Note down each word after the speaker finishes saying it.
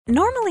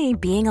Normally,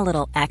 being a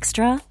little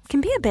extra can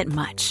be a bit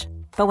much,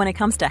 but when it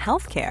comes to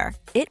healthcare,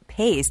 it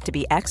pays to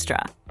be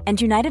extra. And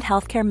United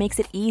Healthcare makes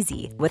it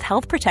easy with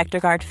Health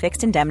Protector Guard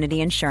fixed indemnity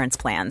insurance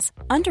plans.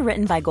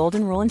 Underwritten by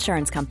Golden Rule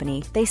Insurance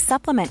Company, they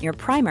supplement your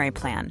primary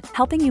plan,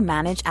 helping you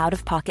manage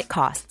out-of-pocket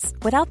costs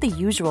without the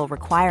usual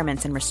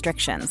requirements and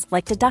restrictions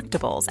like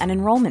deductibles and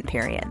enrollment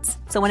periods.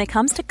 So when it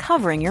comes to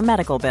covering your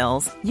medical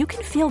bills, you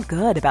can feel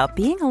good about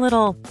being a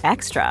little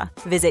extra.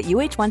 Visit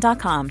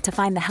uh1.com to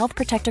find the Health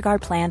Protector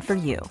Guard plan for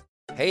you.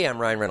 Hey, I'm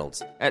Ryan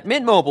Reynolds. At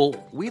Mint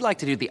Mobile, we like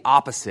to do the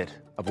opposite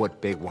of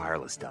what Big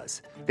Wireless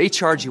does. They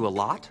charge you a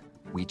lot,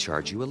 we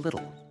charge you a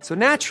little. So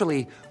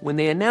naturally, when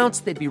they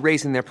announced they'd be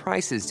raising their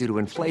prices due to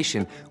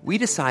inflation, we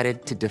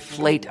decided to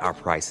deflate our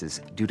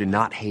prices due to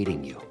not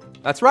hating you.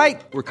 That's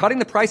right. We're cutting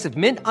the price of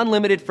Mint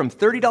Unlimited from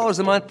 $30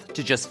 a month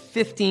to just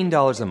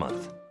 $15 a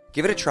month.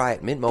 Give it a try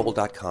at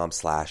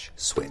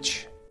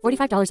mintmobile.com/switch.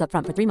 $45 up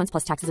front for 3 months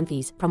plus taxes and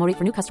fees. Promo rate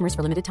for new customers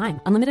for limited time.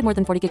 Unlimited more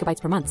than 40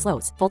 gigabytes per month.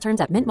 Slows full terms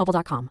at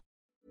mintmobile.com.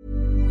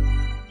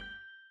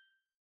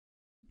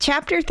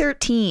 Chapter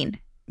 13,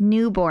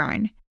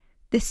 Newborn.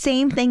 The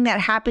same thing that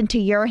happened to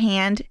your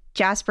hand,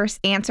 Jasper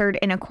answered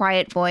in a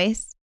quiet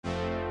voice.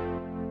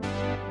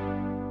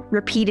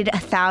 Repeated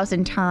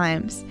 1,000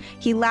 times.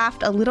 He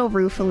laughed a little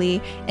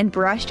ruefully and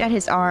brushed at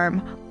his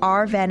arm.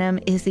 Our venom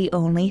is the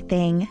only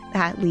thing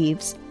that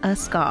leaves a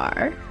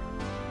scar.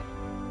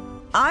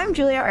 I'm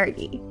Julia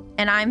Argy.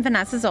 And I'm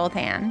Vanessa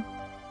Zoltan.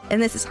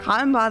 And this is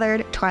Hot and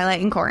Bothered,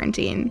 Twilight in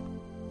Quarantine.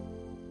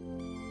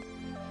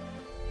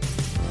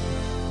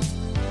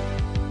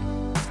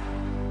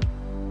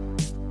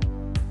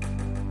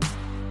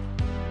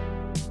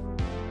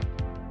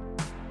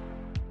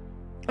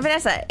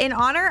 Vanessa, in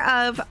honor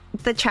of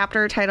the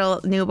chapter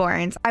title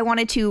Newborns, I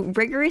wanted to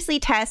rigorously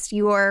test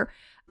your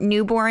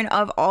newborn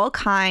of all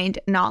kind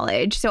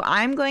knowledge. So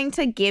I'm going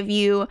to give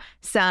you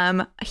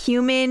some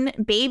human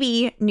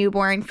baby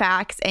newborn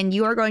facts, and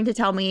you are going to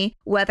tell me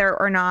whether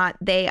or not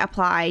they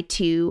apply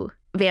to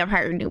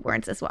vampire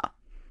newborns as well.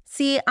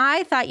 See,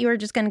 I thought you were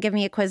just going to give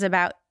me a quiz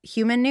about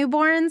human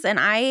newborns,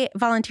 and I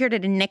volunteered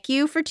at a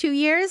NICU for 2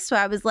 years, so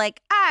I was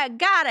like, I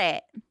got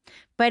it.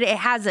 But it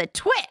has a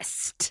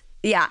twist.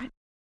 Yeah.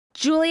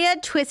 Julia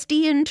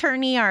Twisty and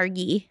Turny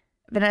Argy.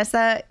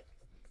 Vanessa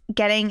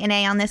getting an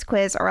A on this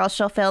quiz, or else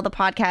she'll fail the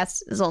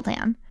podcast,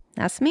 Zoltan.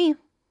 That's me.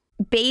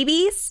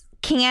 Babies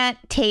can't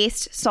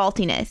taste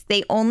saltiness.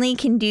 They only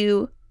can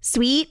do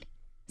sweet,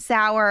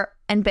 sour,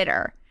 and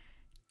bitter.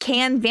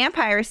 Can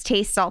vampires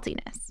taste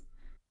saltiness?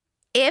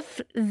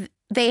 If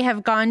they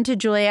have gone to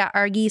Julia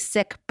Argy's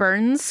sick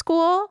burn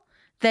school,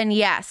 then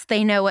yes,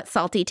 they know what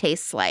salty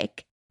tastes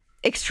like.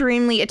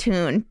 Extremely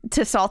attuned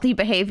to salty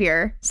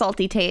behavior,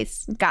 salty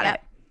tastes. Got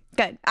it.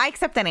 Good. I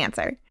accept that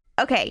answer.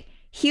 Okay.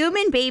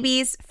 Human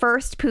babies'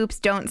 first poops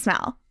don't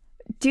smell.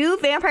 Do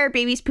vampire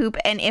babies poop?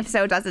 And if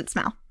so, does it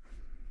smell?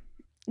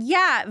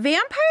 Yeah,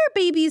 vampire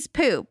babies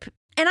poop.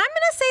 And I'm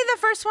going to say the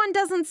first one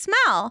doesn't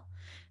smell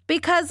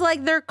because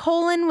like their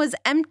colon was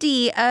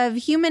empty of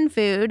human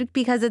food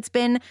because it's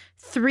been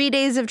 3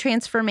 days of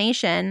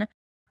transformation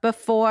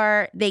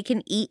before they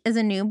can eat as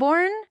a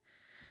newborn.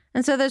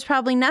 And so there's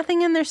probably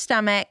nothing in their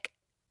stomach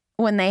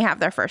when they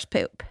have their first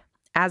poop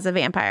as a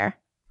vampire.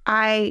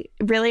 I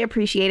really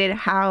appreciated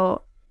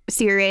how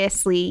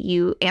seriously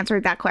you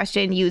answered that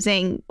question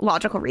using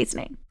logical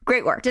reasoning.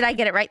 Great work. Did I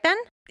get it right then?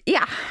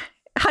 Yeah.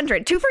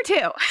 100. 2 for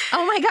 2.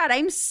 Oh my God,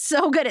 I'm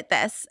so good at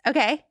this.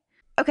 Okay.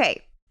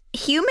 Okay.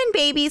 Human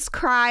babies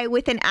cry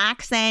with an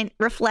accent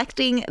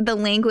reflecting the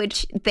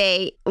language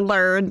they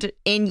learned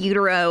in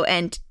utero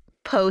and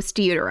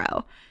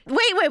post-utero.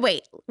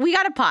 Wait. We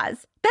got to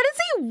pause. That is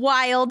a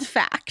wild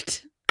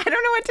fact. I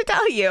don't know what to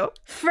tell you.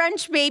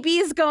 French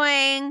babies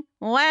going,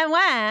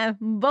 ouais,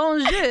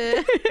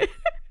 bonjour.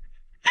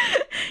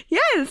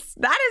 Yes,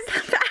 that is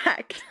the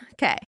fact.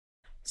 Okay.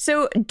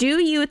 So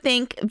do you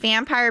think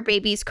vampire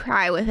babies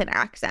cry with an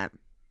accent?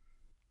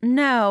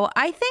 No,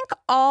 I think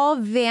all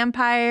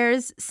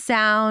vampires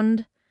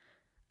sound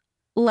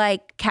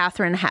like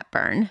Katharine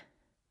Hepburn.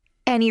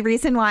 Any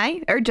reason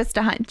why, or just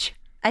a hunch?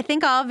 I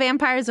think all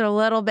vampires are a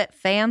little bit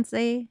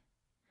fancy.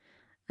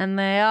 And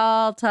they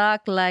all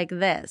talk like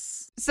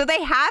this. So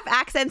they have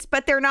accents,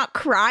 but they're not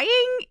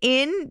crying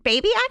in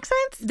baby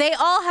accents? They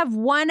all have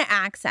one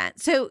accent.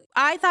 So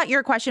I thought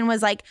your question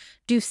was like,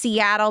 do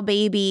Seattle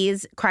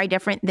babies cry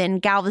different than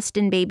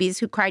Galveston babies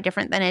who cry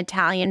different than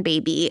Italian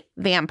baby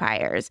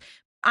vampires?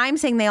 I'm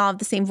saying they all have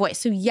the same voice.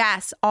 So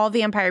yes, all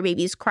vampire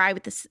babies cry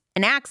with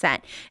an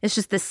accent. It's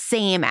just the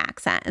same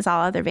accent as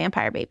all other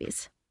vampire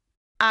babies.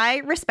 I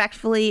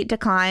respectfully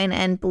decline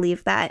and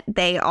believe that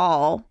they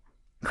all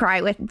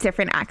cry with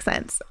different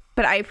accents,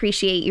 but I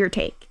appreciate your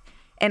take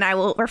and I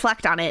will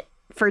reflect on it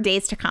for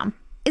days to come.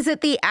 Is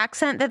it the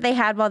accent that they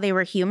had while they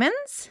were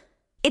humans?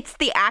 It's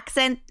the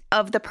accent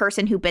of the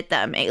person who bit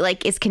them. It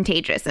like is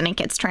contagious and it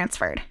gets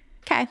transferred.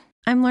 Okay.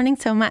 I'm learning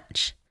so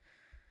much.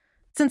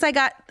 Since I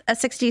got a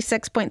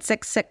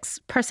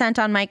 66.66%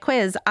 on my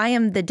quiz, I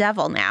am the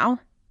devil now.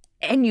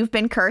 And you've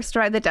been cursed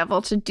by the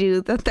devil to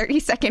do the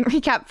 30-second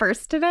recap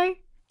first today?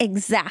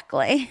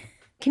 Exactly.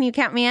 Can you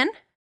count me in?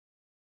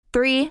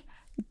 3,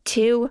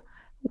 2,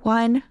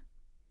 1,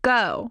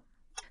 go.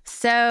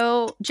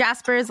 So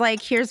Jasper's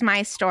like, here's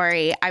my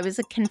story. I was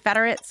a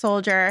Confederate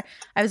soldier.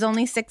 I was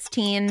only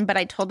 16, but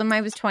I told him I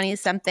was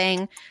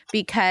 20-something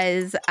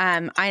because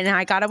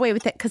I got away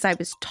with it because I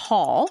was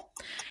tall.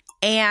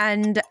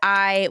 And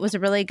I was a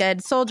really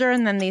good soldier.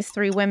 And then these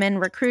 3 women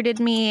recruited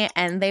me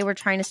and they were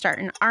trying to start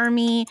an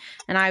army.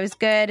 And I was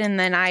good. And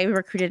then I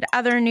recruited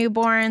other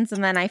newborns.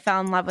 And then I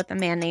fell in love with a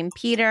man named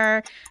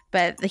Peter.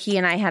 But he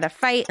and I had a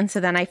fight. And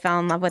so then I fell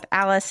in love with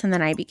Alice. And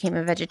then I became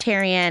a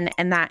vegetarian.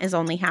 And that is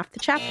only half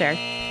the chapter.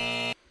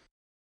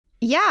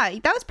 Yeah,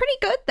 that was pretty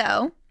good,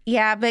 though.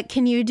 Yeah, but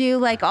can you do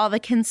like all the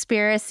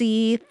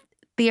conspiracy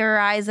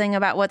theorizing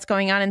about what's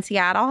going on in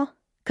Seattle?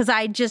 Because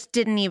I just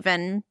didn't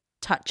even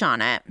touch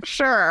on it.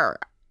 Sure.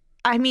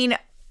 I mean,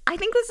 I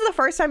think this is the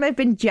first time I've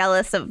been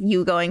jealous of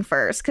you going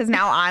first because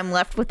now I'm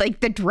left with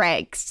like the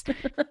dregs.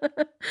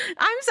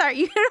 I'm sorry.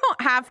 You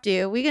don't have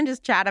to. We can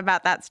just chat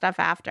about that stuff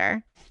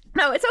after.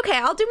 No, it's okay.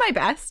 I'll do my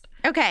best.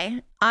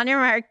 Okay. On your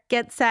mark,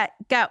 get set,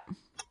 go.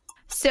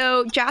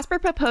 So Jasper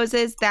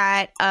proposes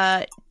that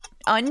a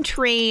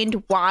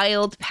untrained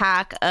wild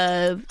pack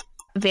of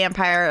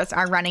vampires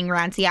are running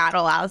around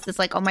Seattle. Alice is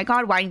like, oh my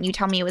God, why didn't you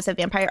tell me it was a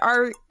vampire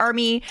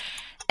army?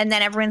 And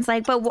then everyone's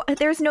like, but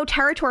there's no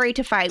territory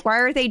to fight. Why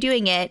are they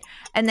doing it?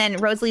 And then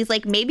Rosalie's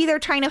like, maybe they're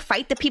trying to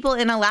fight the people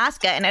in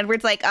Alaska. And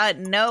Edward's like,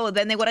 no,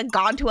 then they would have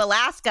gone to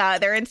Alaska.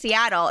 They're in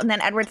Seattle. And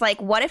then Edward's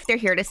like, what if they're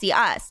here to see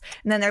us?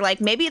 And then they're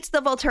like, maybe it's the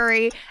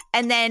Volturi.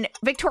 And then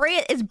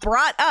Victoria is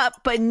brought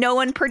up, but no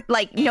one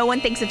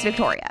thinks it's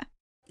Victoria.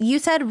 You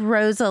said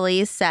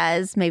Rosalie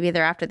says maybe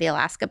they're after the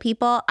Alaska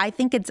people. I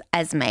think it's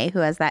Esme who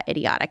has that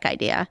idiotic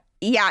idea.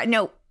 Yeah,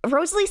 no.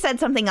 Rosalie said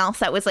something else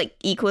that was like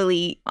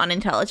equally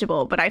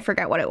unintelligible, but I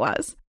forget what it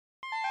was.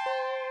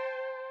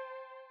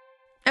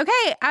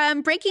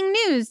 Okay, breaking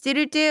news.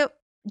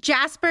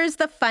 Jasper's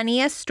the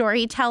funniest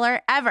storyteller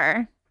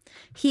ever.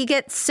 He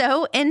gets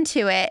so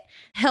into it.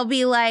 He'll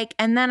be like,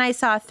 and then I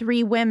saw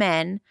 3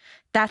 women.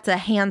 That's a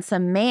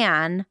handsome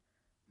man,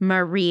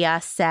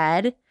 Maria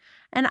said.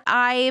 And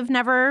I've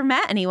never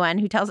met anyone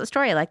who tells a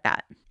story like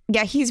that.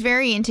 Yeah, he's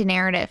very into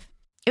narrative.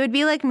 It would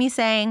be like me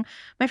saying,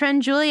 my friend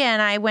Julia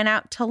and I went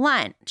out to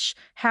lunch.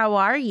 How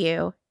are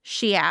you?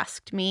 She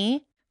asked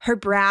me. Her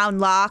brown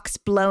locks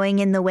blowing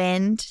in the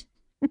wind.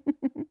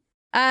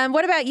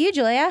 What about you,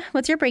 Julia?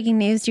 What's your breaking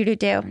news?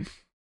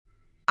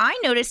 I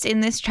noticed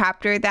in this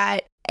chapter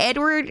that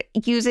Edward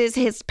uses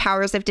his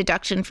powers of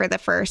deduction for the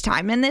first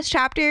time in this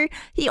chapter.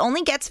 He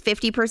only gets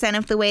 50%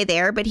 of the way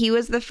there, but he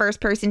was the first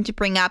person to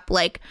bring up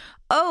like,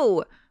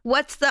 oh,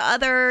 what's the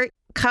other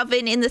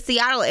coven in the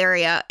Seattle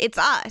area? It's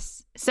us.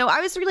 So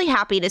I was really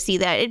happy to see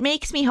that. It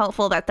makes me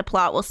hopeful that the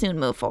plot will soon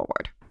move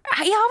forward.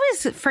 I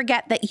always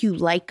forget that you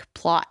like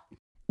plot.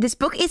 This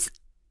book is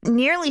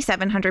nearly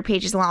 700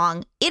 pages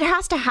long. It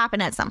has to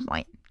happen at some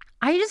point.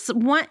 I just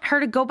want her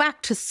to go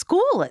back to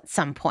school at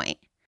some point.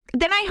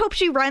 Then I hope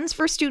she runs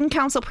for student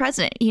council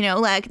president. You know,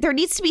 like there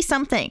needs to be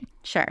something.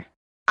 Sure.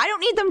 I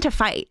don't need them to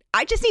fight.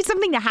 I just need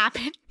something to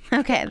happen.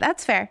 Okay,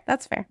 that's fair.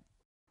 That's fair.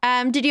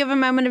 Did you have a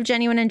moment of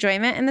genuine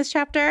enjoyment in this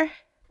chapter?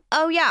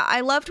 Oh, yeah.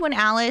 I loved when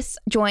Alice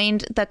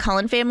joined the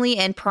Cullen family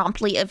and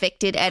promptly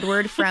evicted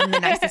Edward from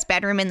the nicest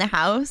bedroom in the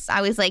house.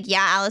 I was like,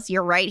 yeah, Alice,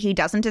 you're right. He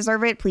doesn't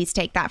deserve it. Please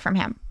take that from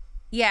him.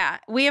 Yeah.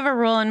 We have a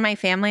rule in my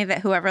family that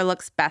whoever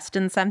looks best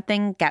in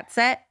something gets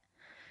it.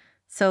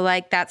 So,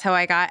 like, that's how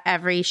I got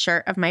every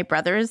shirt of my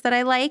brother's that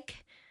I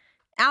like.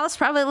 Alice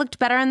probably looked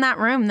better in that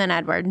room than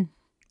Edward.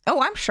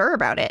 Oh, I'm sure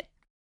about it.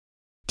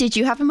 Did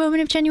you have a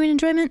moment of genuine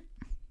enjoyment?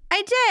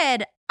 I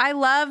did. I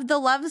love the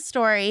love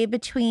story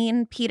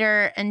between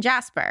Peter and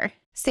Jasper.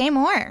 Say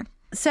more.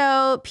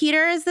 So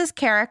Peter is this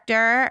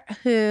character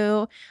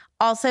who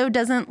also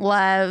doesn't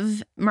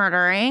love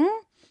murdering.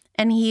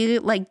 And he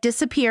like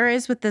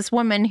disappears with this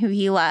woman who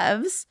he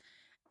loves.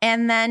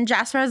 And then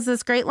Jasper has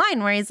this great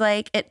line where he's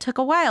like, it took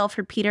a while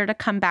for Peter to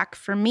come back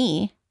for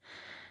me.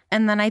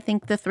 And then I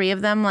think the 3 of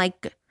them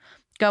like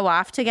go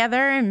off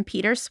together and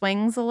Peter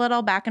swings a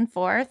little back and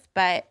forth.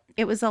 But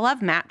it was a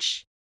love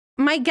match.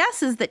 My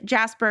guess is that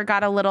Jasper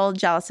got a little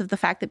jealous of the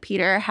fact that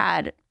Peter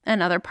had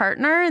another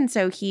partner. And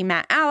so he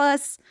met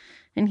Alice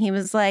and he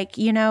was like,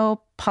 you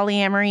know,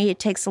 polyamory, it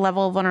takes a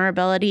level of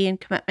vulnerability and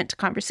commitment to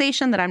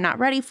conversation that I'm not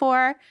ready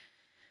for.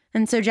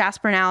 And so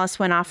Jasper and Alice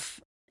went off,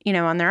 you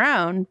know, on their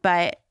own.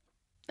 But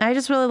I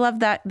just really love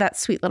that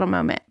sweet little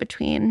moment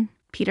between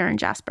Peter and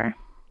Jasper.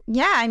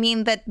 Yeah, I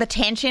mean, the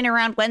tension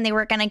around when they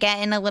were going to get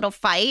in a little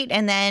fight.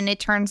 And then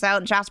it turns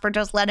out Jasper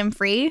just let him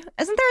free.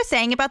 Isn't there a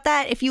saying about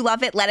that? If you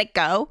love it, let it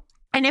go.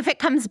 And if it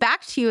comes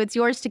back to you, it's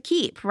yours to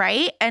keep,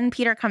 right? And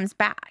Peter comes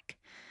back.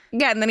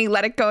 Yeah, and then he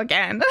let it go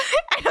again.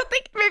 I don't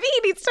think, maybe he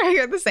needs to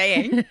hear the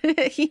saying.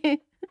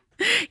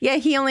 Yeah,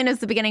 he only knows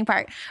the beginning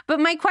part. But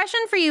my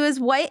question for you is,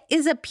 what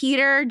is a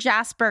Peter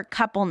Jasper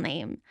couple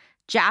name?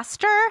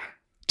 Jaster?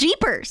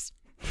 Jeepers.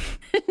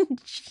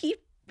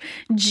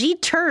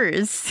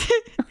 Jeters.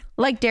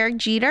 Like Derek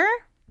Jeter?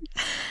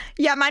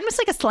 Yeah, mine was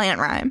like a slant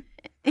rhyme.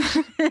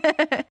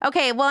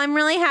 Okay, well, I'm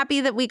really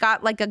happy that we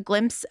got like a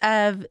glimpse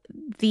of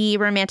the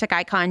romantic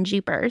icon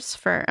Jeepers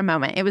for a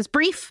moment. It was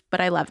brief,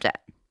 but I loved it.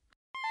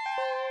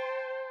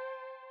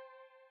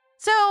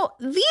 So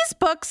these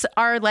books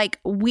are like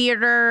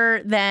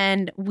weirder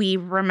than we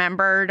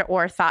remembered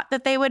or thought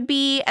that they would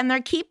be. And they're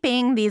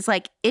keeping these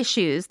like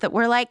issues that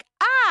we're like,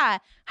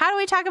 how do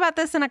we talk about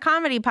this in a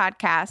comedy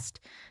podcast?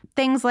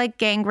 Things like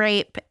gang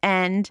rape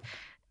and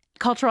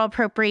cultural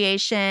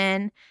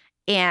appropriation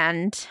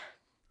and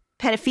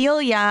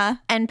pedophilia.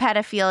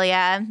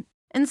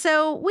 And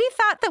so we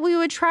thought that we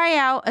would try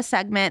out a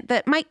segment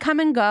that might come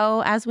and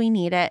go as we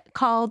need it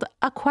called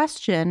A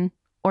Question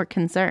or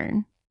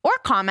Concern. Or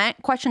comment,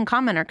 question,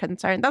 comment, or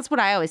concern. That's what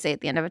I always say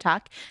at the end of a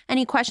talk.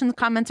 Any questions,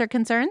 comments, or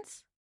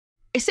concerns?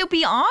 So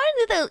beyond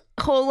the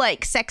whole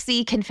like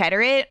sexy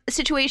Confederate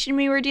situation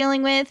we were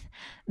dealing with,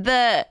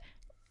 the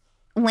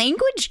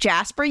language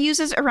Jasper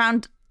uses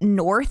around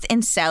North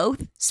and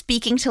South,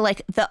 speaking to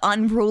like the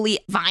unruly,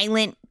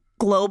 violent,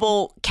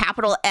 global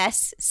capital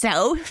S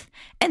South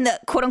and the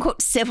quote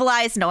unquote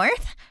civilized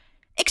North,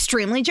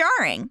 extremely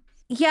jarring.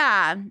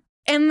 Yeah.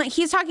 And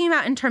he's talking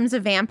about in terms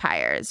of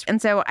vampires.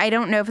 And so I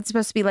don't know if it's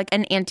supposed to be like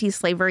an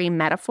anti-slavery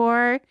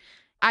metaphor.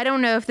 I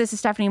don't know if this is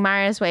Stephenie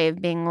Meyer's way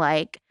of being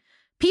like,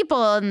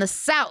 people in the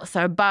South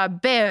are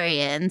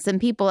barbarians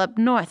and people up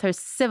North are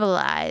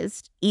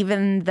civilized,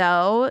 even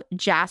though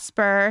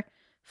Jasper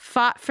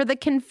fought for the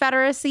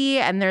Confederacy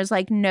and there's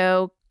like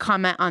no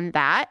comment on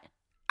that.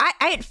 I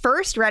at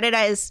first read it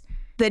as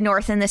the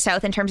North and the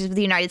South in terms of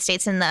the United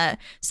States and the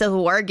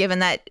Civil War, given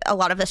that a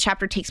lot of this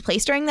chapter takes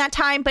place during that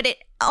time, but it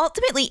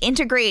ultimately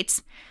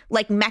integrates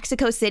like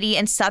Mexico City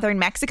and Southern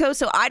Mexico.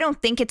 So I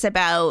don't think it's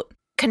about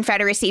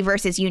Confederacy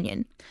versus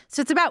Union.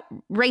 So it's about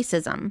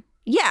racism.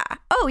 Yeah.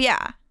 Oh,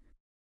 yeah.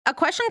 A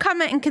question,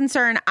 comment, and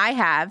concern I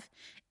have.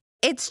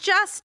 It's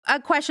just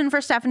a question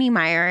for Stephenie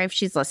Meyer, if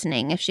she's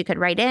listening, if she could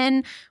write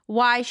in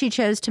why she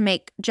chose to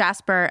make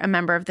Jasper a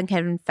member of the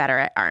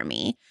Confederate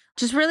Army.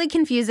 Just really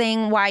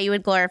confusing why you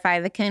would glorify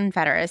the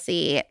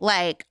Confederacy.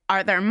 Like,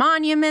 are there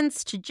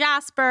monuments to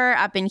Jasper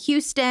up in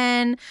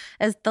Houston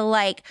as the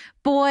like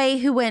boy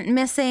who went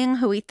missing,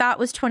 who we thought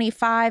was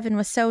 25 and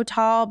was so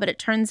tall, but it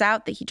turns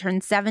out that he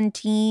turned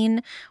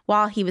 17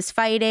 while he was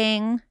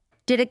fighting?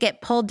 Did it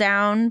get pulled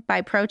down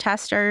by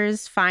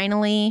protesters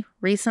finally,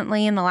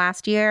 recently in the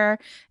last year?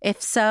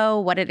 If so,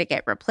 what did it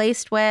get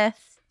replaced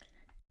with?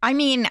 I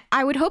mean,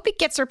 I would hope it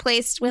gets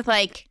replaced with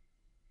like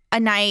a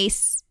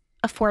nice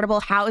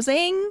affordable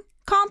housing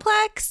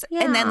complex.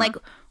 Yeah. And then like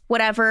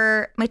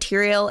whatever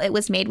material it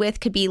was made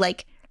with could be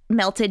like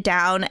melted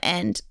down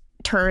and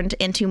turned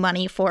into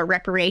money for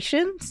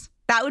reparations.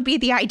 That would be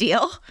the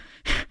ideal.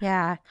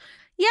 Yeah.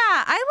 Yeah,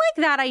 I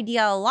like that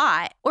idea a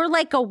lot. Or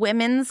like a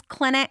women's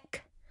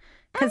clinic.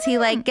 Because he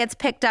like gets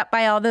picked up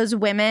by all those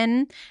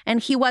women and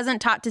he wasn't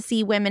taught to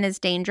see women as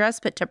dangerous,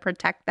 but to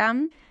protect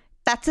them.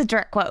 That's a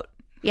direct quote.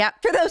 Yep.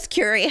 For those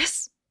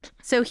curious.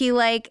 So he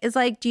like is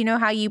like, do you know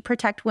how you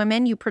protect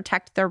women? You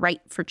protect their right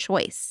for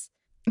choice.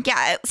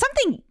 Yeah,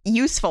 something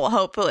useful,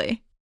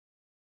 hopefully.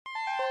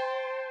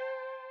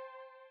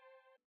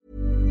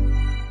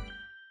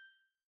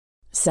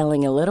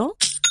 Selling a little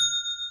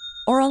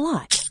or a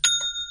lot?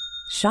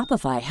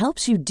 Shopify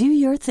helps you do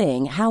your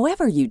thing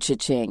however you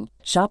cha-ching.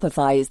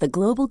 Shopify is the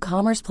global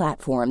commerce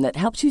platform that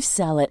helps you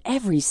sell at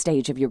every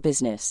stage of your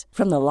business.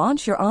 From the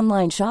launch your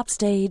online shop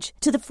stage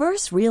to the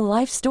first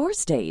real-life store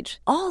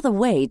stage, all the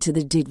way to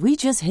the did we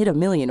just hit a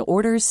million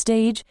orders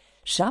stage.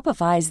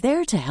 Shopify is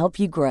there to help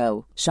you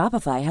grow.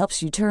 Shopify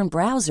helps you turn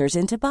browsers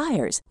into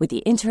buyers with the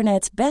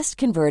internet's best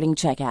converting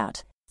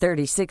checkout.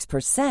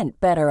 36%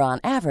 better on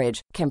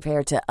average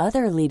compared to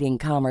other leading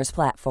commerce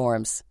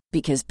platforms.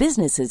 Because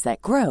businesses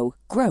that grow,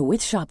 grow with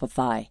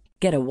Shopify.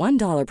 Get a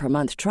 $1 per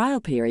month trial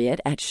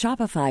period at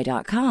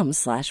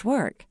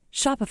shopify.com/work.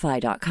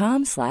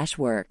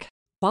 Shopify.com/work.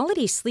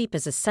 Quality sleep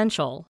is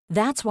essential.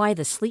 That's why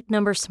the Sleep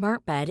Number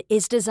Smart Bed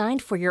is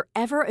designed for your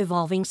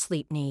ever-evolving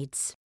sleep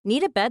needs.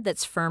 Need a bed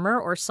that's firmer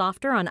or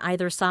softer on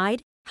either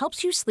side?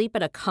 Helps you sleep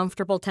at a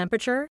comfortable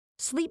temperature?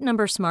 Sleep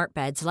Number Smart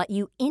Beds let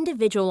you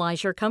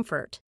individualize your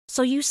comfort,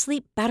 so you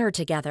sleep better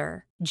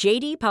together.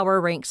 J.D.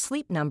 Power ranks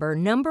Sleep Number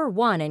number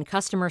 1 in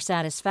customer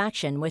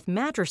satisfaction with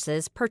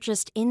mattresses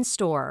purchased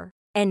in-store.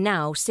 And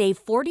now, save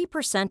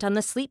 40% on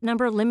the Sleep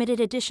Number Limited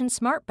Edition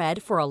Smart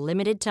Bed for a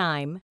limited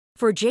time.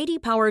 For J.D.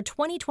 Power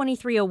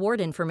 2023 award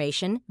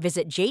information,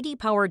 visit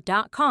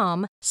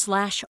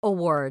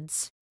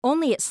jdpower.com/awards.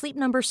 Only at Sleep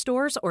Number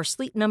stores or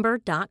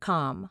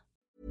sleepnumber.com.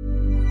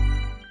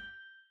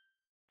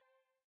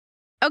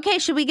 Okay,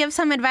 should we give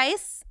some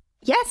advice?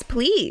 Yes,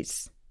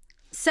 please.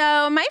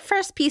 So my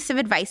first piece of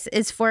advice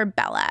is for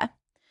Bella.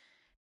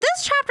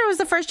 This chapter was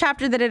the first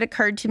chapter that it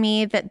occurred to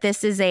me that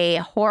this is a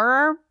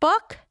horror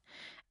book.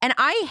 And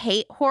I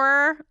hate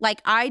horror.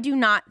 Like, I do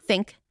not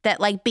think that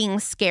like being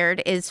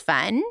scared is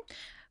fun.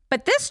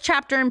 But this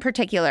chapter in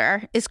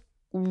particular is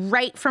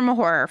right from a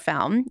horror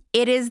film.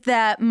 It is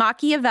the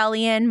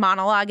Machiavellian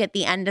monologue at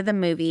the end of the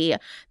movie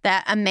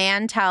that a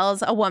man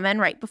tells a woman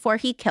right before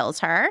he kills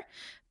her.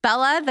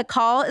 Bella, the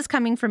call is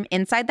coming from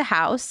inside the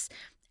house.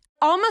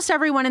 Almost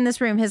everyone in this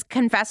room has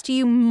confessed to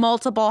you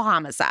multiple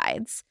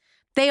homicides.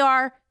 They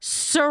are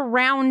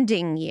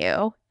surrounding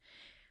you.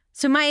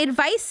 So my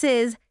advice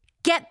is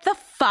get the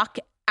fuck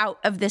out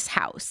of this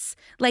house.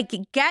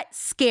 Like, get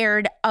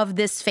scared of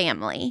this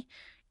family.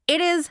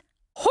 It is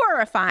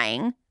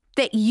horrifying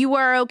that you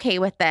are okay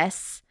with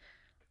this.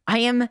 I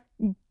am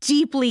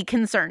deeply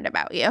concerned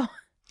about you.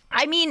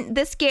 I mean,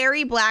 the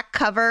scary black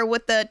cover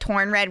with the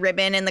torn red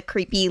ribbon and the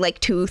creepy,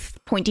 like,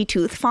 pointy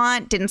tooth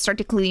font didn't start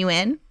to clue you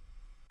in?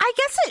 I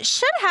guess it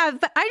should have,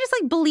 but I just,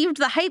 like, believed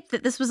the hype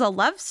that this was a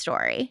love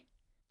story.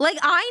 Like,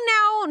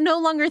 I now no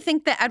longer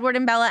think that Edward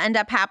and Bella end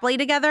up happily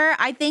together.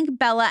 I think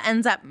Bella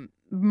ends up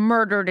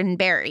murdered and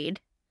buried.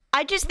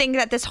 I just think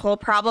that this whole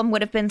problem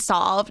would have been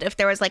solved if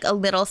there was, like, a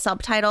little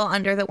subtitle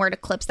under the word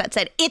eclipse that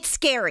said, "It's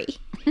scary."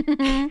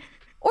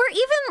 Or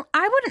even,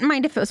 I wouldn't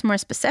mind if it was more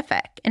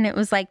specific and it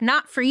was like,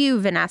 not for you,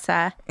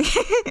 Vanessa.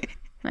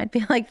 I'd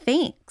be like,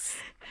 thanks.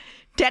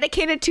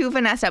 Dedicated to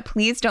Vanessa,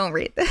 please don't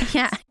read this.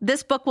 Yeah,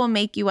 this book will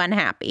make you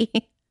unhappy.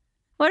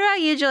 What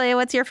about you, Julia?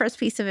 What's your first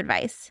piece of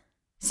advice?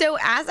 So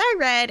as I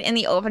read in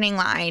the opening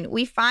line,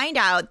 we find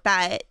out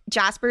that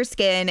Jasper's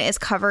skin is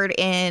covered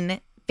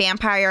in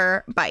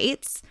vampire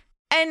bites.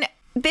 And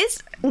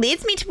this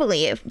leads me to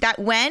believe that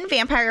when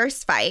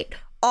vampires fight,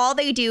 all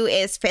they do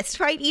is fist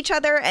fight each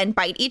other and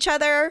bite each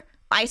other.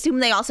 I assume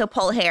they also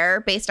pull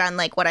hair based on,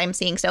 like, what I'm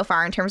seeing so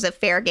far in terms of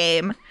fair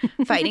game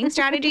fighting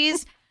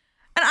strategies.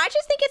 And I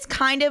just think it's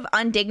kind of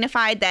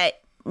undignified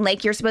that,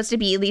 like, you're supposed to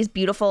be these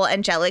beautiful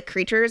angelic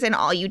creatures and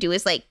all you do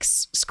is, like,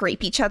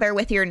 scrape each other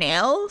with your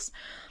nails.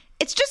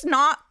 It's just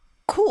not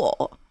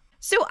cool.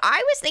 So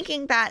I was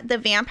thinking that the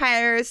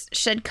vampires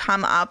should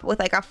come up with,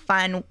 like, a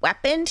fun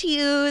weapon to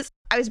use.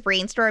 I was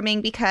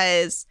brainstorming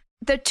because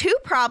the two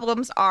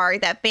problems are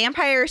that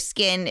vampire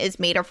skin is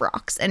made of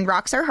rocks, and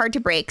rocks are hard to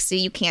break, so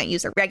you can't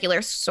use a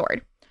regular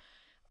sword.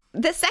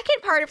 The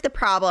second part of the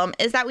problem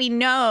is that we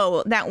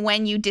know that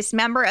when you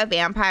dismember a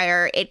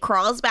vampire, it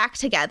crawls back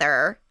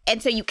together,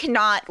 and so you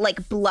cannot,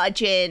 like,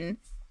 bludgeon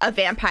a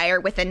vampire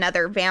with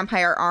another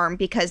vampire arm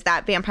because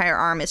that vampire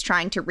arm is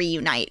trying to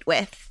reunite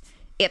with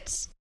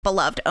its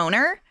beloved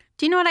owner.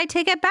 Do you know what? I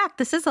take it back.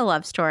 This is a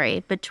love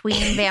story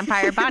between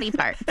vampire body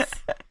parts.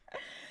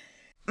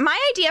 My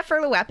idea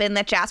for the weapon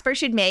that Jasper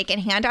should make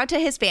and hand out to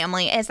his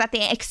family is that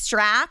they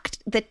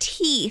extract the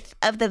teeth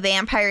of the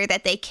vampire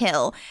that they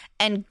kill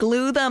and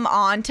glue them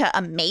onto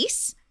a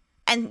mace.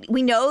 And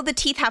we know the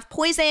teeth have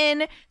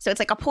poison, so it's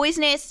like a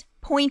poisonous,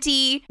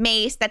 pointy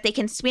mace that they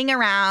can swing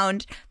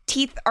around.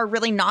 Teeth are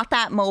really not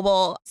that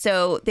mobile,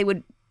 so they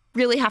would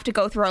really have to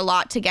go through a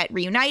lot to get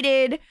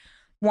reunited.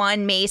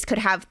 One mace could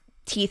have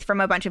teeth from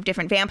a bunch of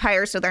different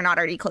vampires, so they're not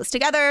already close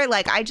together.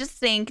 Like, I just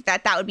think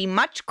that would be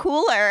much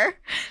cooler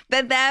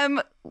than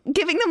them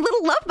giving them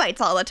little love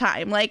bites all the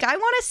time. Like, I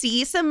want to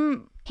see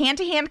some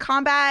hand-to-hand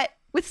combat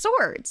with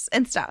swords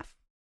and stuff.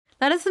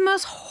 That is the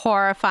most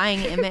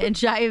horrifying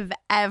image I've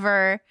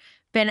ever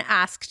been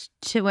asked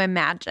to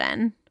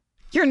imagine.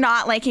 You're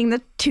not liking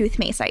the tooth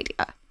mace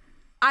idea.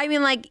 I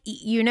mean, like,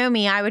 you know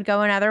me, I would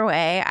go another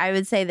way. I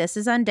would say this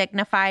is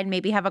undignified.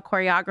 Maybe have a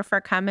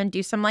choreographer come and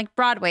do some, like,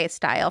 Broadway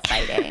style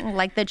fighting,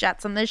 like the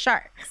Jets and the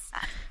Sharks,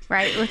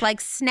 right? With,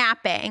 like,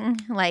 snapping,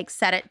 like,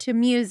 set it to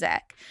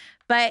music.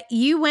 But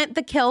you went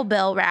the Kill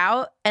Bill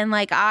route, and,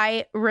 like,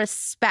 I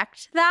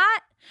respect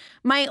that.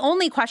 My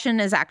only question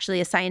is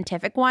actually a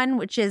scientific one,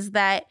 which is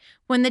that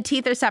when the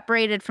teeth are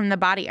separated from the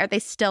body, are they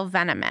still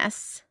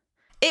venomous?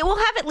 It will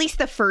have at least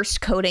the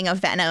first coating of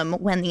venom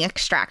when the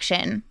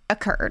extraction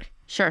occurred.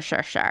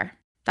 Sure.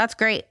 That's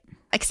great.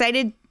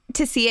 Excited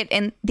to see it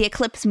in the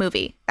Eclipse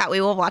movie that we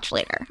will watch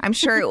later. I'm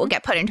sure it will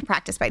get put into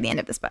practice by the end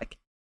of this book.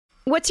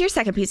 What's your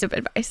second piece of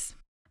advice?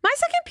 My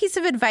second piece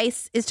of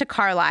advice is to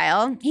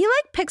Carlisle. He,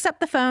 like, picks up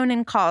the phone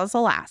and calls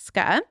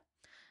Alaska.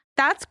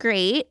 That's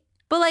great.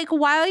 But, like,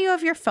 while you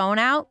have your phone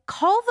out,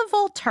 call the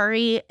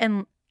Volturi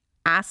and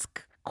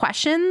ask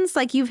questions.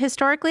 Like, you've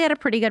historically had a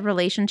pretty good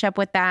relationship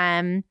with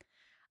them.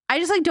 I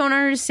just, like, don't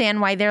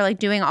understand why they're, like,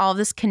 doing all of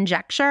this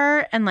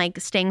conjecture and, like,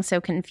 staying so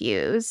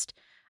confused.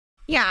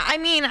 Yeah, I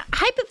mean,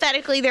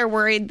 hypothetically, they're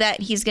worried that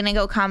he's going to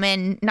go come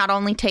and not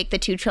only take the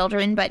two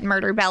children, but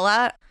murder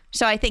Bella.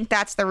 So I think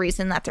that's the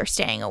reason that they're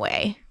staying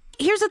away.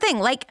 Here's the thing.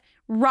 Like,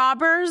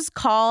 robbers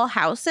call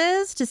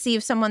houses to see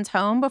if someone's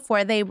home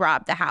before they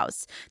rob the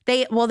house.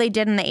 They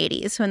did in the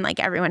 80s when, like,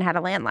 everyone had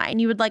a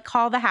landline. You would, like,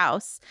 call the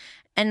house.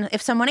 And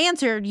if someone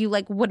answered, you,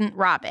 like, wouldn't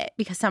rob it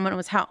because someone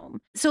was home.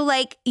 So,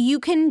 like, you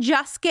can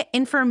just get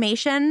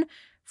information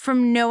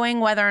from knowing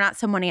whether or not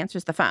someone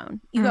answers the phone.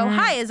 You go,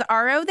 "Hi, is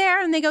Aro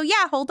there?" And they go,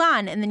 "Yeah, hold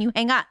on." And then you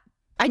hang up.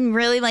 I'm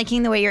really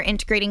liking the way you're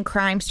integrating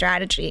crime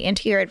strategy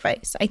into your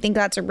advice. I think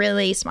that's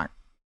really smart.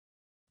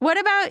 What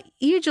about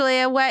you,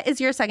 Julia? What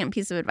is your second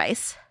piece of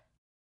advice?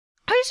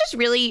 I was just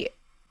really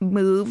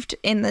moved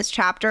in this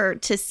chapter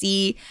to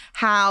see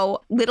how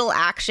little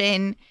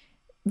action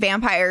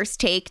vampires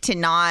take to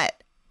not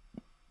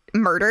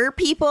murder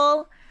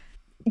people.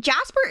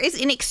 Jasper is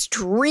in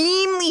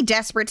extremely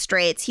desperate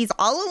straits. He's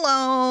all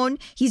alone.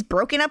 He's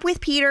broken up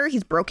with Peter.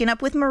 He's broken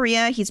up with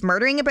Maria. He's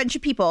murdering a bunch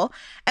of people.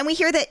 And we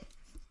hear that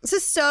this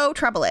is so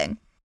troubling.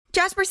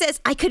 Jasper says,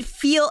 I could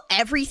feel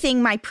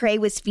everything my prey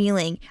was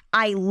feeling.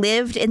 I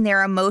lived in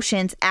their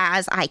emotions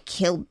as I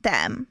killed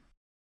them.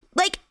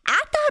 Like,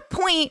 at that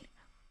point,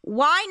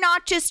 why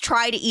not just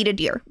try to eat a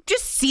deer?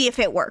 Just see if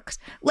it works.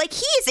 Like,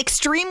 he is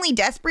extremely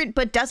desperate,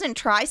 but doesn't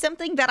try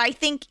something that I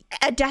think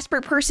a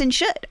desperate person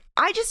should.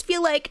 I just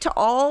feel like, to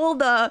all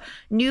the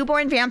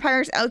newborn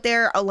vampires out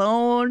there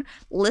alone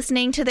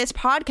listening to this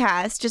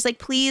podcast, just like,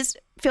 please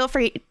feel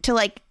free to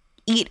like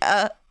eat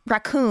a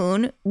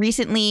raccoon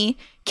recently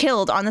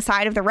killed on the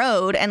side of the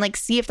road and like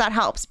see if that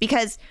helps,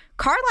 because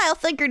Carlisle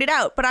figured it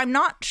out, but I'm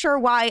not sure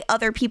why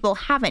other people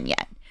haven't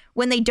yet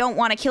when they don't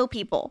want to kill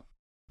people.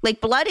 Like,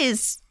 blood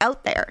is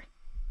out there.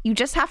 You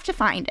just have to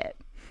find it.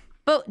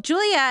 But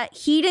Julia,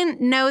 he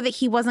didn't know that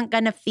he wasn't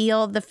going to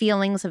feel the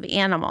feelings of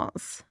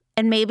animals.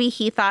 And maybe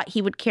he thought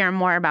he would care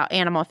more about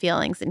animal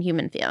feelings than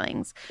human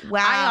feelings.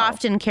 Wow. I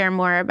often care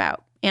more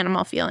about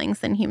animal feelings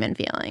than human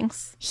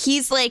feelings.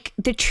 He's like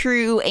the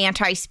true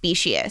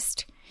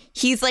anti-speciesist.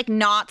 He's like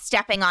not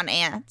stepping on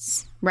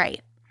ants.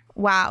 Right.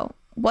 Wow.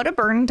 What a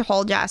burden to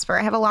hold, Jasper.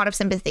 I have a lot of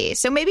sympathy.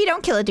 So maybe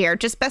don't kill a deer.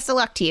 Just best of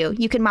luck to you.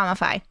 You can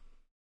mummify.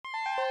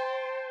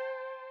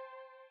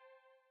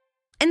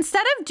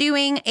 Instead of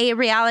doing a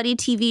reality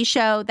TV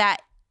show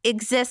that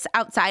exists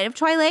outside of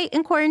Twilight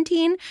in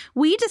Quarantine,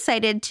 we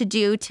decided to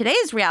do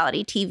today's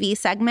reality TV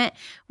segment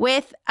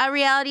with a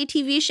reality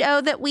TV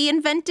show that we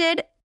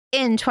invented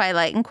in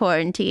Twilight in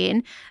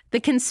Quarantine,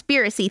 the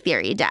Conspiracy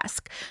Theory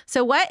Desk.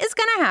 So what is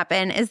going to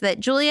happen is that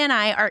Julia and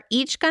I are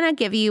each going to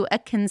give you a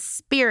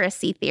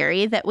conspiracy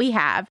theory that we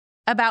have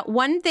about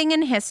one thing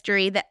in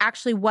history that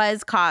actually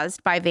was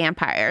caused by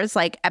vampires,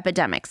 like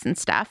epidemics and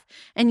stuff.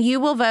 And you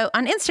will vote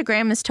on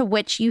Instagram as to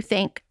which you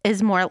think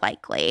is more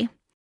likely.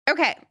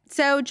 Okay,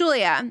 so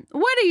Julia,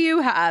 what do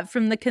you have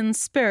from the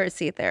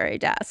Conspiracy Theory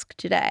Desk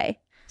today?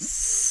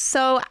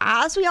 So,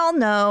 as we all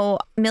know,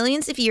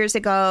 millions of years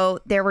ago,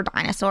 there were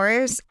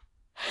dinosaurs.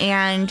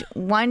 And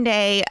one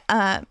day,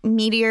 a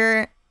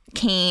meteor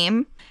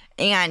came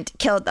and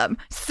killed them.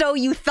 So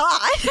you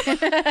thought.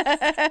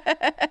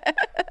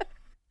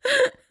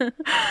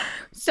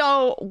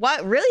 So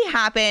what really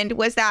happened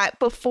was that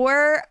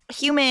before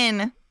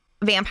human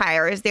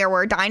vampires, there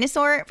were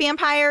dinosaur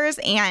vampires,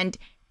 and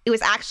it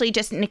was actually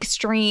just an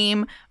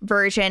extreme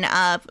version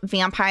of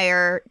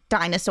vampire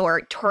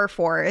dinosaur turf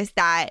wars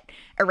that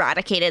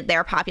eradicated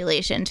their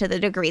population to the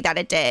degree that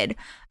it did.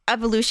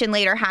 Evolution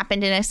later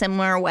happened in a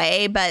similar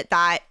way, but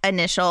that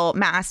initial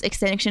mass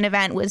extinction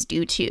event was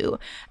due to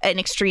an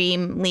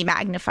extremely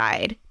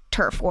magnified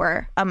turf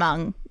war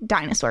among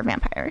dinosaur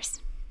vampires.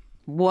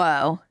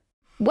 Whoa.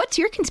 What's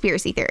your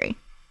conspiracy theory?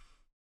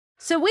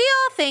 So we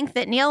all think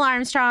that Neil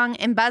Armstrong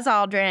and Buzz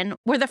Aldrin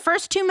were the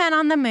first two men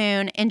on the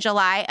moon in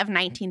July of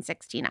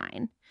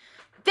 1969.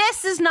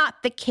 This is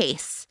not the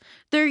case.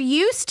 There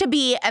used to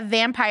be a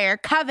vampire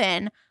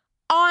coven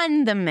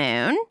on the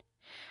moon,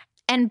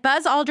 and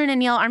Buzz Aldrin and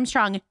Neil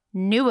Armstrong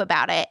knew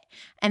about it,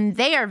 and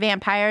they are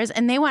vampires,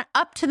 and they went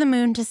up to the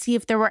moon to see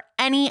if there were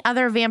any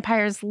other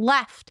vampires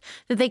left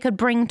that they could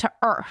bring to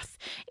Earth.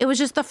 It was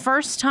just the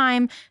first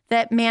time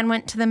that man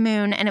went to the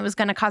moon, and it was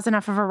going to cause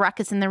enough of a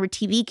ruckus, and there were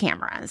TV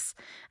cameras.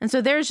 And so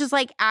there's just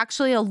like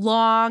actually a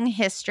long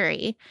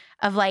history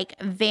of like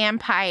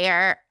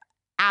vampire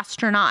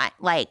astronaut,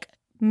 like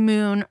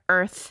moon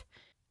Earth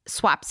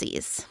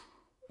swapsies.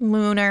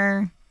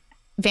 Lunar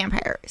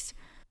vampires.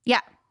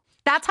 Yeah.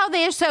 That's how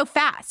they are so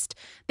fast.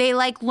 They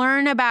like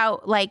learn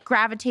about like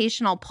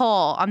gravitational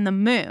pull on the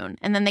moon,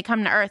 and then they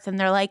come to Earth and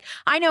they're like,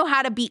 I know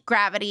how to beat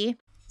gravity.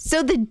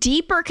 So the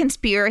deeper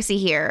conspiracy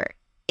here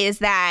is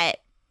that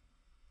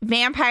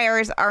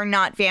vampires are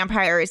not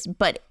vampires,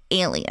 but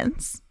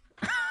aliens.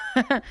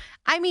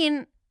 I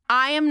mean,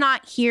 I am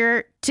not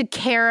here to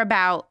care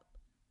about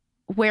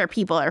where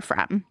people are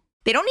from.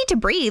 They don't need to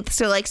breathe,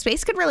 so like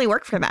space could really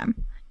work for them.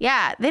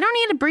 Yeah, they don't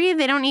need to breathe.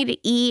 They don't need to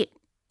eat.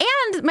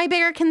 And my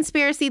bigger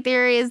conspiracy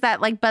theory is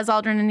that like Buzz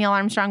Aldrin and Neil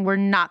Armstrong were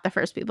not the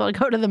first people to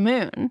go to the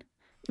moon.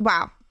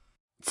 Wow.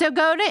 So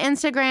go to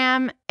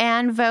Instagram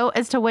and vote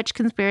as to which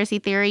conspiracy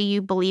theory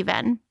you believe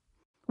in.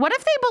 What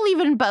if they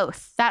believe in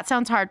both? That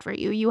sounds hard for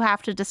you. You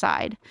have to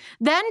decide.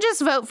 Then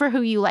just vote for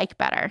who you like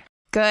better.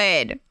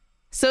 Good.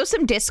 Sow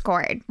some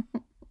discord.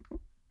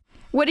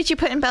 What did you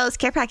put in Bella's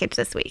care package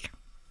this week?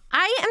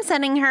 I am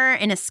sending her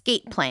an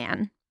escape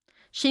plan.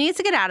 She needs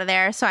to get out of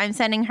there, so I'm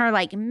sending her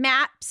like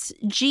maps,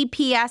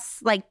 GPS,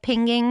 like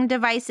pinging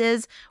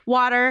devices,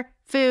 water,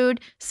 food,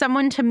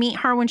 someone to meet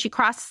her when she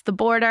crosses the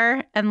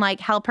border and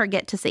like help her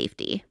get to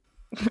safety.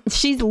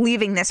 She's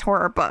leaving this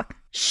horror book.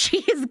 She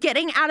is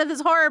getting out of this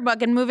horror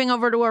book and moving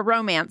over to a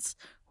romance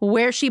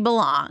where she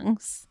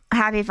belongs.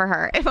 Happy for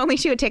her. If only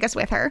she would take us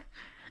with her.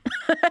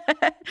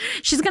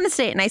 She's going to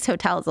stay at nice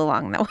hotels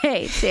along the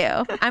way,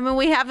 too. I mean,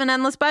 we have an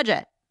endless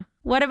budget.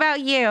 What about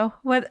you?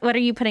 What are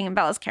you putting in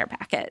Bella's care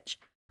package?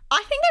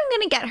 I think I'm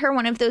going to get her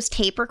one of those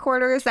tape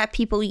recorders that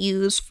people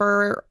use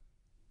for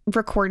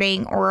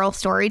recording oral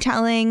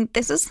storytelling.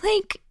 This is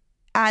like,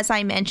 as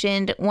I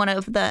mentioned, one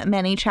of the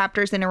many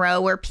chapters in a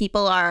row where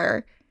people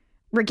are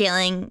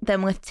regaling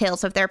them with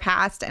tales of their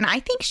past. And I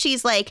think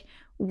she's like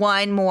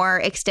one more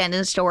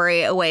extended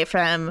story away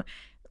from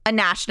a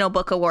National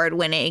Book Award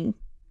winning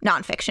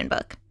nonfiction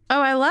book.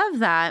 Oh, I love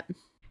that.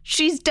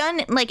 She's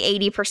done like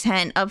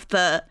 80% of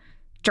the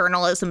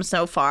journalism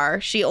so far.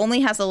 She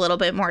only has a little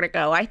bit more to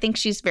go. I think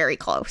she's very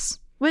close.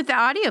 With the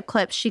audio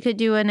clips, she could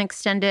do an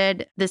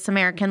extended This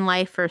American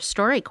Life or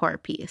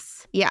StoryCorps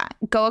piece. Yeah,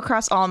 go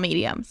across all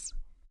mediums.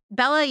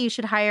 Bella, you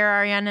should hire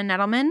Ariana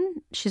Nedelman.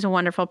 She's a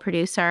wonderful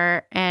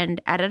producer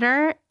and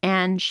editor,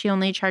 and she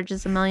only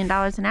charges $1 million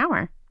an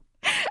hour.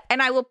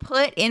 And I will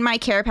put in my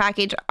care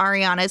package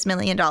Ariana's $1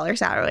 million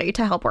salary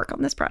to help work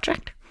on this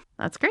project.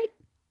 That's great.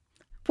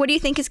 What do you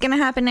think is going to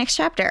happen next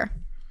chapter?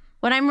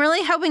 What I'm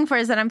really hoping for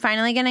is that I'm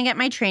finally going to get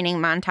my training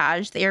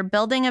montage. They are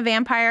building a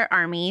vampire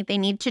army. They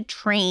need to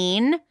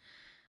train.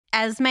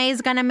 Esme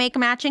is going to make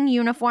matching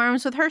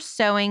uniforms with her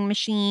sewing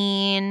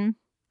machine.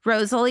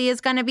 Rosalie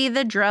is going to be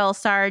the drill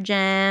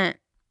sergeant.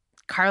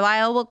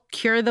 Carlisle will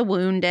cure the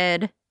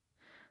wounded.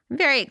 I'm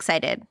very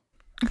excited.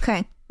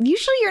 Okay.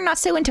 Usually you're not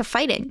so into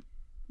fighting.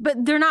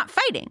 But they're not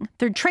fighting.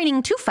 They're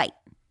training to fight.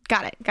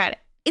 Got it.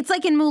 It's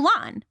like in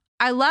Mulan.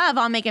 I love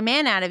I'll make a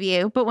man out of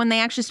you, but when they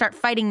actually start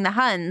fighting the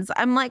Huns,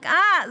 I'm like,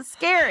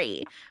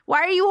 scary.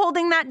 Why are you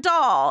holding that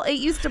doll? It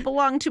used to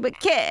belong to a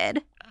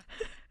kid.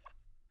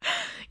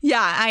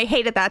 Yeah, I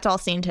hated that doll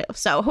scene too.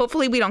 So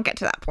hopefully we don't get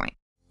to that point.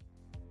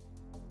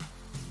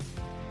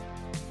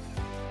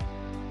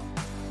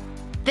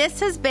 This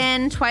has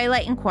been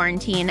Twilight in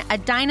Quarantine, a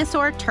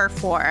dinosaur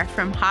turf war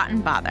from Hot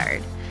and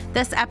Bothered.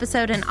 This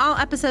episode and all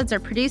episodes are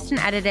produced and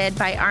edited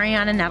by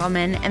Ariana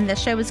Nedelman, and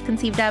this show was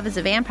conceived of as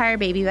a vampire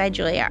baby by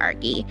Julia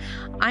Argy.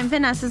 I'm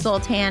Vanessa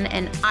Zoltan,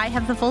 and I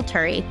have the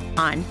Volturi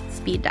on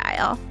speed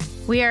dial.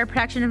 We are a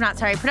production of Not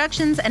Sorry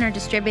Productions and are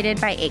distributed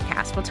by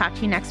Acast. We'll talk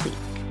to you next week.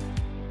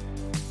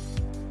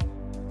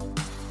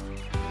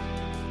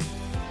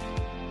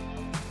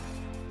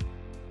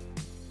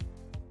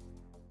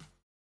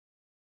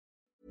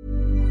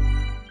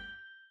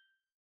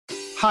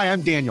 Hi,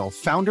 I'm Daniel,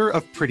 founder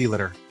of Pretty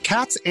Litter.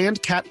 Cats and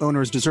cat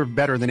owners deserve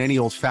better than any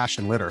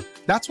old-fashioned litter.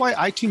 That's why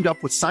I teamed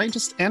up with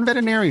scientists and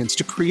veterinarians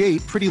to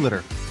create Pretty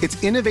Litter.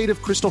 Its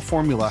innovative crystal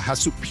formula has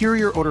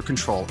superior odor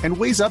control and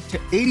weighs up to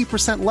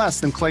 80% less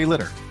than clay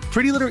litter.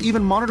 Pretty Litter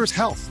even monitors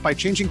health by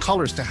changing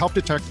colors to help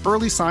detect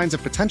early signs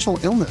of potential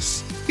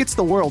illness. It's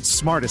the world's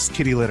smartest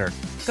kitty litter.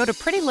 Go to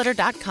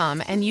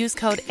prettylitter.com and use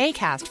code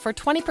ACAST for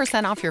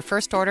 20% off your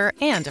first order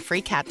and a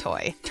free cat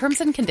toy.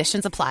 Terms and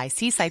conditions apply.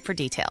 See site for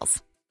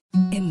details.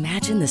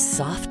 Imagine the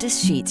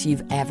softest sheets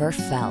you've ever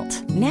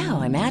felt.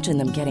 Now imagine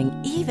them getting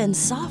even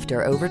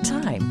softer over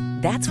time.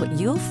 That's what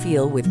you'll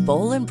feel with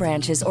Boll &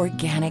 Branch's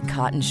organic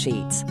cotton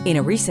sheets. In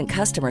a recent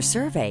customer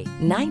survey,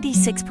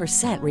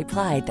 96%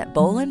 replied that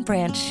Boll &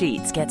 Branch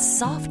sheets get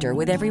softer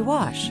with every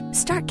wash.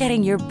 Start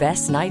getting your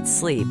best night's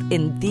sleep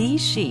in these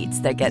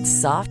sheets that get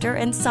softer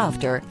and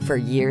softer for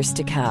years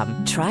to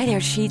come. Try their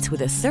sheets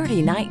with a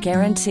 30-night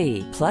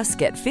guarantee. Plus,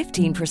 get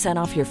 15%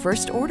 off your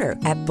first order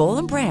at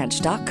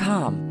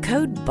bollandbranch.com.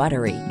 Code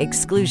BUTTERY.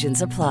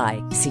 Exclusions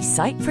apply. See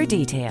site for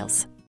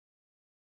details.